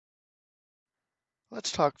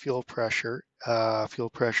Let's talk fuel pressure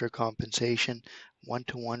compensation,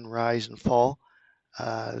 one-to-one rise and fall.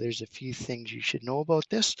 There's a few things you should know about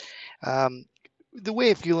this. Um, the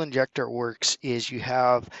way a fuel injector works is you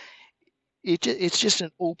have it's just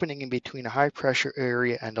an opening in between a high pressure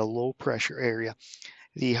area and a low pressure area.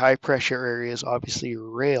 The high pressure area is obviously your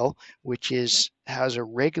rail, which has a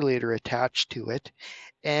regulator attached to it,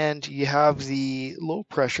 and you have the low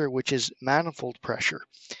pressure, which is manifold pressure.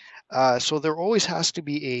 So there always has to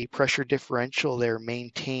be a pressure differential there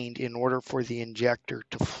maintained in order for the injector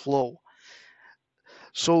to flow.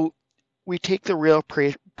 So we take the rail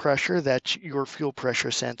pressure, that's your fuel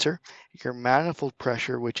pressure sensor, your manifold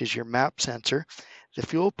pressure, which is your MAP sensor. The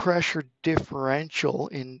fuel pressure differential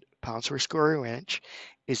in pounds per square inch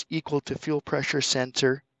is equal to fuel pressure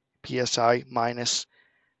sensor PSI minus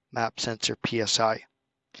MAP sensor PSI.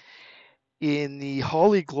 In the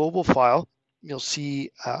Holley global file, you'll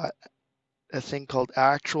see a thing called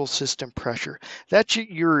actual system pressure. That's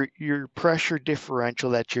your pressure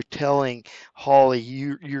differential that you're telling Holley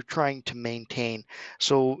you're trying to maintain.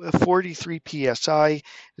 So 43 psi,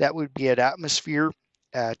 that would be at atmosphere.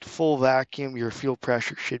 At full vacuum, your fuel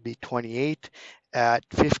pressure should be 28. At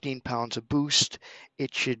 15 pounds of boost,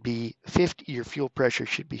 it should be 50. Your fuel pressure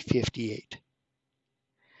should be 58.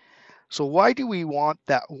 So why do we want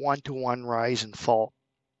that one-to-one rise and fall?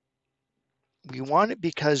 We want it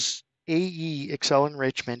because AE, Excel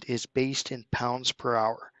enrichment, is based in pounds per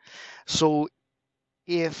hour. So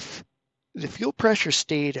if the fuel pressure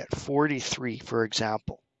stayed at 43, for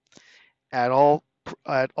example, at all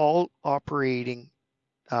operating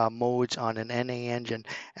modes on an NA engine,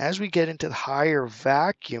 as we get into the higher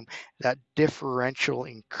vacuum, that differential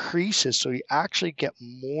increases. So you actually get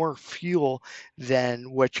more fuel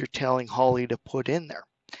than what you're telling Holley to put in there.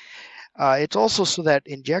 It's also so that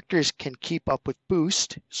injectors can keep up with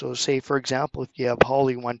boost. So say, for example, if you have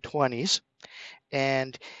Holley 120s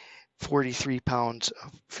and 43 pounds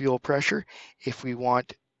of fuel pressure, if we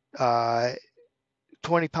want 20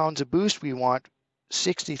 pounds of boost, we want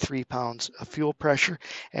 63 pounds of fuel pressure,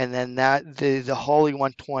 and then the Holley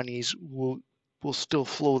 120s will still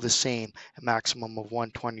flow the same, a maximum of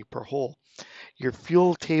 120 per hole. Your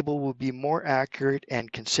fuel table will be more accurate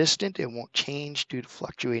and consistent. It won't change due to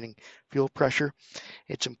fluctuating fuel pressure.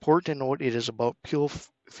 It's important to note it is about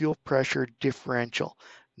fuel pressure differential,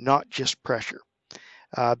 not just pressure.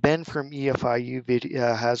 Ben from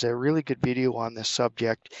EFI has a really good video on this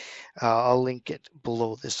subject. I'll link it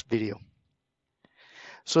below this video.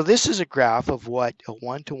 So this is a graph of what a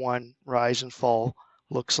one-to-one rise and fall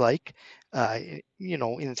looks like.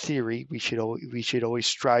 In theory, we should always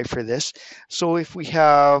strive for this. So if we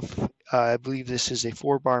have, I believe this is a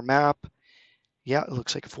 4-bar map. Yeah, it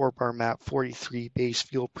looks like a 4-bar map, 43 base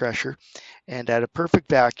fuel pressure. And at a perfect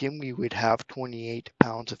vacuum, we would have 28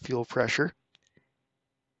 pounds of fuel pressure.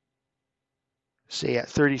 Say at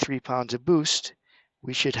 33 pounds of boost,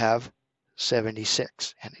 we should have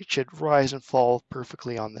 76, and it should rise and fall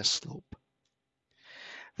perfectly on this slope.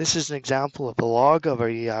 This is an example of a log of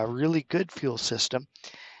a really good fuel system.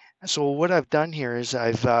 So what I've done here is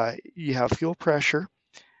you have fuel pressure.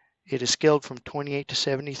 It is scaled from 28 to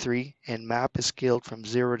 73, and MAP is scaled from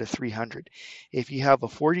 0 to 300. If you have a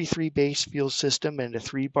 43 base fuel system and a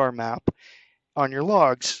 3-bar map, on your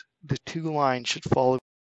logs, the two lines should follow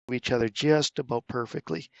each other just about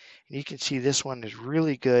perfectly. And you can see this one is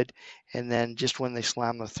really good, and then just when they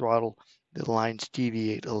slam the throttle, the lines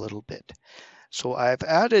deviate a little bit. So I've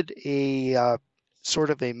added a sort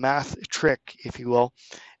of a math trick, if you will,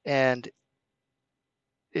 and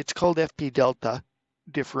it's called FP delta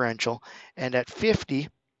differential. And at 50,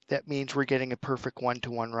 that means we're getting a perfect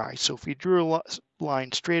one-to-one rise. So if we drew a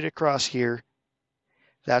line straight across here,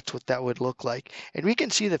 that's what that would look like. And we can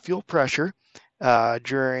see the fuel pressure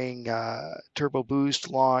during turbo boost,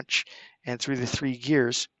 launch, and through the 3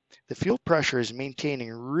 gears. The fuel pressure is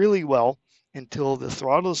maintaining really well until the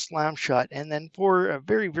throttle is slammed shut, and then for a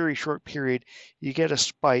very, very short period, you get a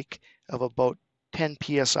spike of about 10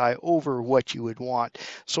 psi over what you would want.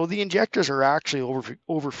 So the injectors are actually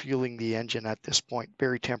overfueling the engine at this point,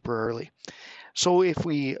 very temporarily. So if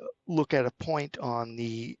we look at a point on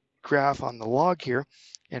the graph on the log here,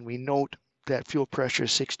 and we note that fuel pressure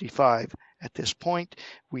is 65 at this point,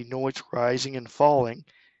 we know it's rising and falling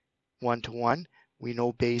one-to-one. We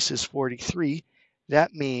know base is 43.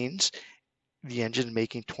 That means the engine is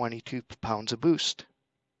making 22 pounds of boost.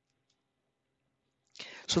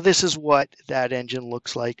 So this is what that engine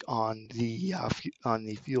looks like on the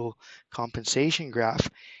fuel compensation graph.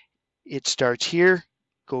 It starts here,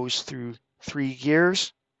 goes through 3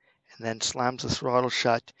 gears, and then slams the throttle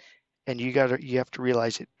shut. And you have to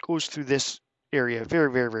realize it goes through this area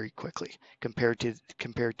very, very, very quickly compared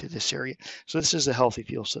to this area. So this is a healthy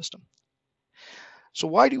fuel system. So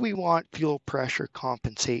why do we want fuel pressure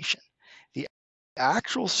compensation? The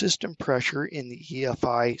actual system pressure in the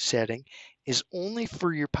EFI setting is only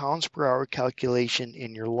for your pounds per hour calculation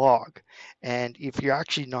in your log. And if you're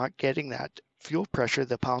actually not getting that fuel pressure,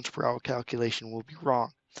 the pounds per hour calculation will be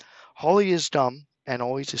wrong. Holley is dumb and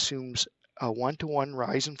always assumes a one-to-one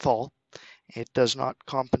rise and fall. It does not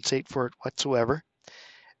compensate for it whatsoever.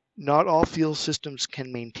 Not all fuel systems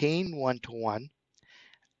can maintain one-to-one.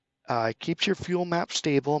 Keeps your fuel map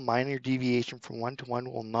stable. Minor deviation from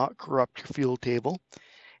one-to-one will not corrupt your fuel table.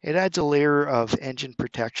 It adds a layer of engine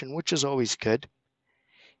protection, which is always good.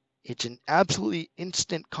 It's an absolutely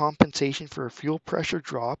instant compensation for a fuel pressure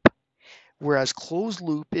drop, whereas closed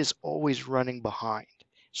loop is always running behind.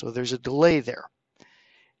 So there's a delay there.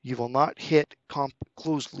 You will not hit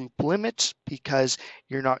closed loop limits because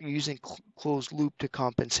you're not using closed loop to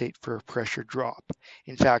compensate for a pressure drop.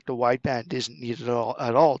 In fact, a wideband isn't needed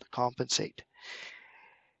at all to compensate. It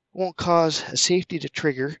won't cause a safety to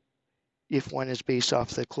trigger if one is based off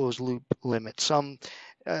the closed loop limit. Some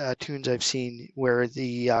tunes I've seen where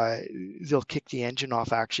they'll kick the engine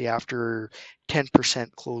off actually after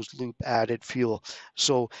 10% closed loop added fuel.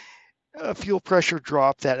 So a fuel pressure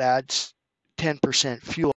drop that adds 10%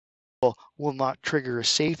 fuel will not trigger a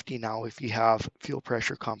safety now if you have fuel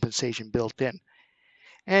pressure compensation built in.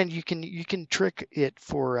 And you can trick it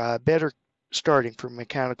for better starting for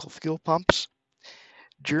mechanical fuel pumps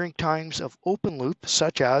during times of open loop,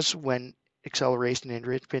 such as when acceleration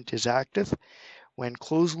enrichment is active, when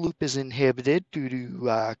closed loop is inhibited due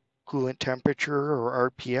to coolant temperature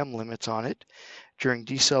or RPM limits on it, during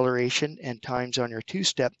deceleration and times on your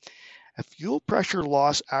two-step, a fuel pressure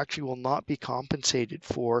loss actually will not be compensated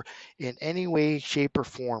for in any way, shape, or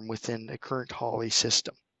form within the current Holley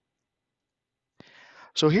system.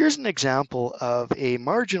 So here's an example of a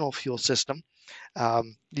marginal fuel system.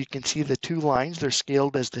 You can see the two lines, they're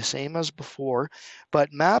scaled as the same as before,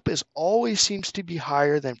 but MAP always seems to be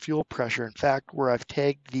higher than fuel pressure. In fact, where I've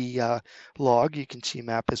tagged the log, you can see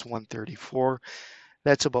MAP is 134.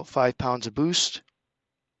 That's about 5 pounds of boost.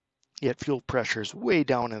 Yet fuel pressure is way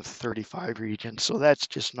down in the 35 region, so that's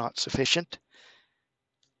just not sufficient.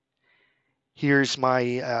 Here's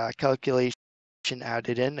my calculation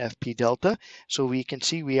added in, FP delta. So we can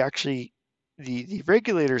see we actually, the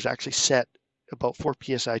regulator is actually set about 4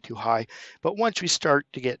 psi too high, but once we start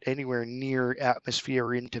to get anywhere near atmosphere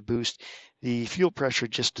or into boost, the fuel pressure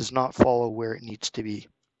just does not follow where it needs to be.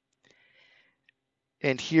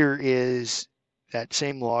 And here is that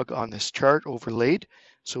same log on this chart overlaid,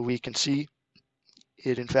 so we can see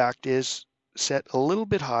it in fact is set a little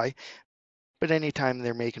bit high, but anytime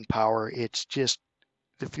they're making power, it's just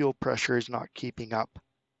the fuel pressure is not keeping up.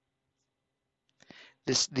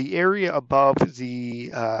 The area above the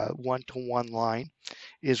one-to-one line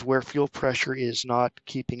is where fuel pressure is not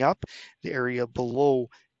keeping up. The area below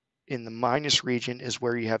in the minus region is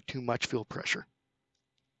where you have too much fuel pressure.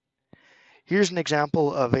 Here's an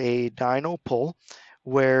example of a dyno pull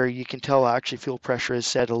where you can tell actually fuel pressure is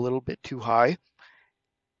set a little bit too high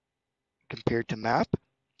compared to MAP,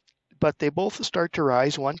 but they both start to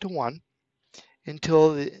rise one-to-one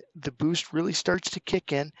until the boost really starts to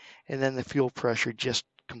kick in, and then the fuel pressure just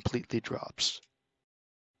completely drops.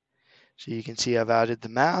 So you can see I've added the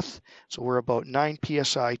math. So we're about 9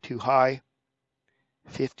 psi too high,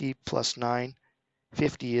 50 plus 9.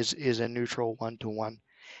 50 is a neutral one-to-one.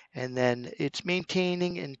 And then it's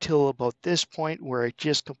maintaining until about this point where it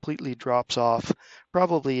just completely drops off,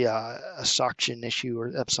 probably a suction issue or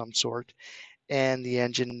of some sort. And the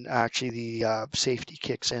engine, actually the safety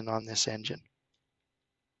kicks in on this engine.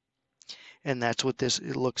 And that's what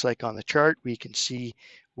it looks like on the chart. We can see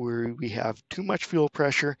where we have too much fuel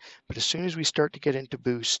pressure, but as soon as we start to get into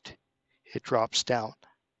boost, it drops down.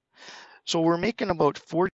 So we're making about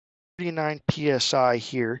 49 psi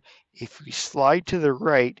here. If we slide to the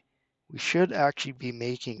right, we should actually be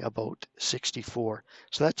making about 64.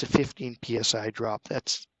 So that's a 15 psi drop.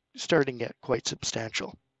 That's starting to get quite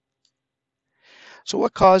substantial. So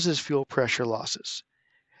what causes fuel pressure losses?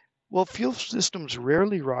 Well, fuel systems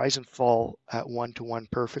rarely rise and fall at one-to-one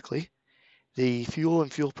perfectly. The fuel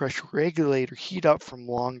and fuel pressure regulator heat up from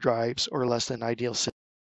long drives or less than ideal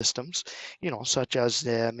systems, such as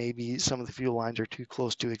maybe some of the fuel lines are too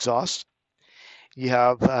close to exhaust. You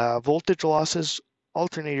have voltage losses.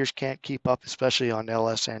 Alternators can't keep up, especially on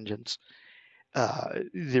LS engines.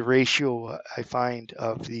 The ratio I find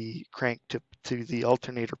of the crank to the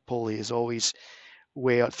alternator pulley is always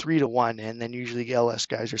way out 3 to 1, and then usually LS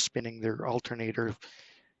guys are spinning their alternator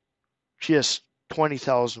just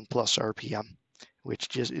 20,000 plus RPM. which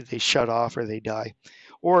just they shut off or they die.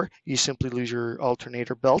 Or you simply lose your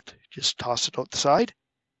alternator belt, just toss it out the side.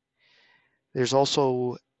 There's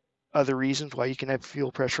also other reasons why you can have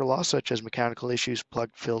fuel pressure loss, such as mechanical issues,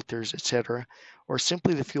 plugged filters, etc., or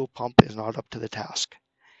simply the fuel pump is not up to the task.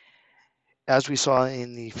 As we saw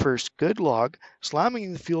in the first good log,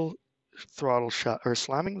 slamming the fuel throttle shut or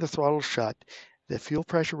slamming the throttle shut, the fuel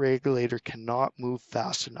pressure regulator cannot move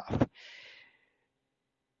fast enough.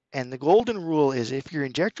 And the golden rule is if your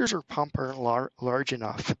injectors or pump aren't large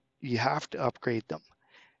enough, you have to upgrade them.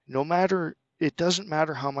 No matter, it doesn't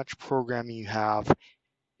matter how much programming you have,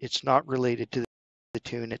 it's not related to the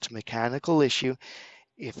tune, it's a mechanical issue.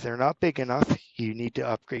 If they're not big enough, you need to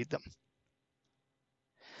upgrade them.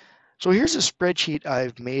 So here's a spreadsheet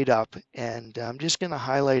I've made up, and I'm just going to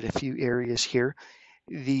highlight a few areas here.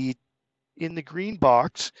 In the green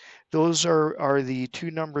box, those are the two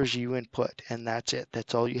numbers you input, and that's it.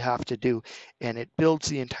 That's all you have to do, and it builds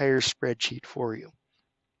the entire spreadsheet for you.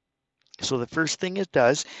 So the first thing it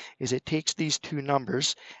does is it takes these two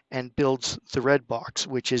numbers and builds the red box,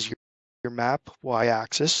 which is your map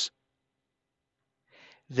y-axis.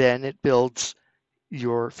 Then it builds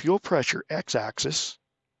your fuel pressure x-axis.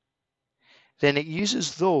 Then it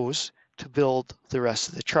uses those to build the rest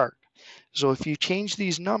of the chart. So if you change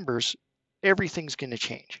these numbers, everything's going to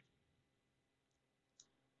change.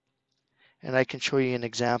 And I can show you an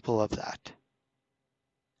example of that.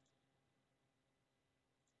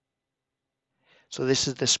 So this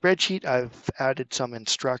is the spreadsheet. I've added some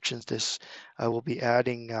instructions. I will be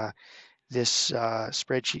adding this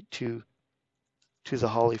spreadsheet to the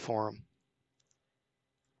Holley forum.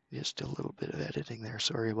 Just a little bit of editing there.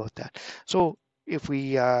 Sorry about that. So if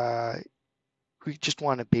we just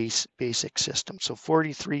want a basic system. So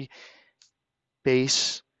 43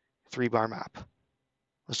 base 3-bar map.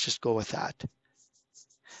 Let's just go with that.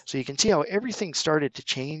 So you can see how everything started to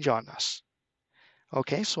change on us.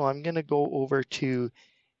 Okay, so I'm going to go over to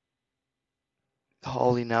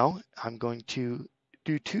Holley now. I'm going to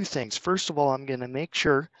do two things. First of all, I'm going to make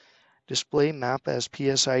sure display map as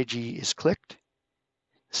PSIG is clicked.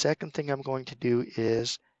 The second thing I'm going to do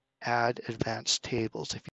is add advanced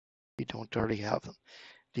tables if you don't already have them.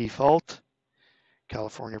 Default,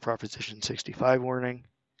 California Proposition 65 warning.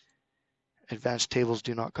 Advanced tables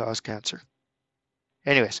do not cause cancer.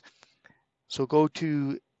 Anyways, so go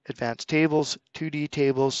to advanced tables, 2D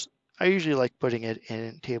tables. I usually like putting it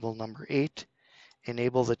in table number 8.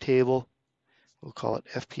 Enable the table. We'll call it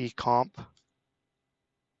FP comp.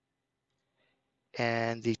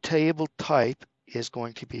 And the table type is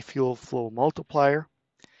going to be fuel flow multiplier.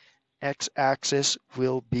 X-axis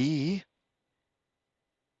will be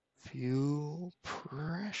fuel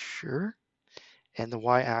pressure, and the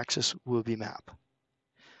y-axis will be map.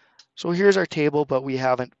 So here's our table, but we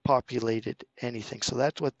haven't populated anything. So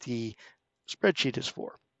that's what the spreadsheet is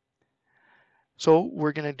for. So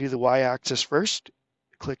we're going to do the y-axis first.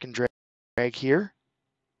 Click and drag here.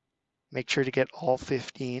 Make sure to get all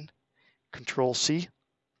 15. Control C.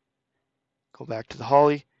 Go back to the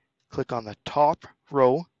Holley. Click on the top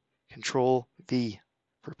row. Control V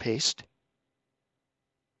for paste.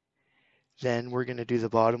 Then we're going to do the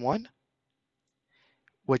bottom one.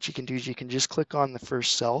 What you can do is you can just click on the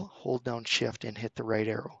first cell, hold down Shift, and hit the right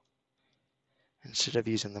arrow instead of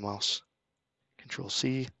using the mouse. Control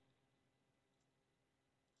C.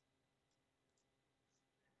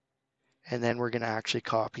 And then we're going to actually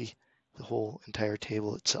copy the whole entire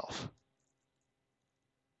table itself.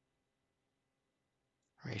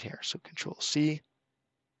 Right here. So Control C.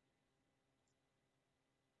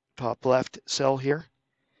 Top left cell here.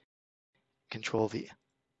 Control V.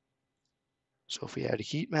 So if we add a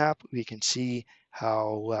heat map, we can see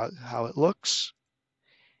how it looks.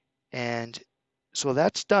 And so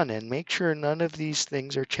that's done. And make sure none of these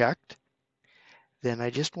things are checked. Then I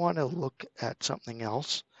just want to look at something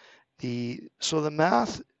else. So the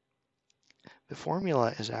math, the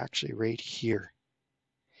formula is actually right here.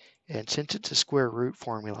 And since it's a square root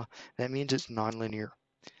formula, that means it's nonlinear.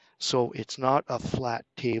 So it's not a flat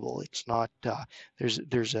table. It's not,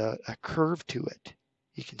 there's a curve to it.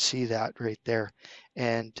 You can see that right there.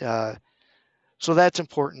 And so that's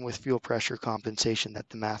important with fuel pressure compensation, that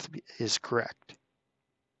the math is correct.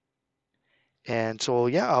 And so,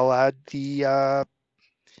 yeah, I'll add the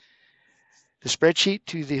spreadsheet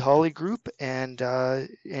to the Holley group, and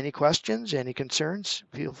any questions, any concerns,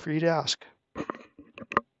 feel free to ask.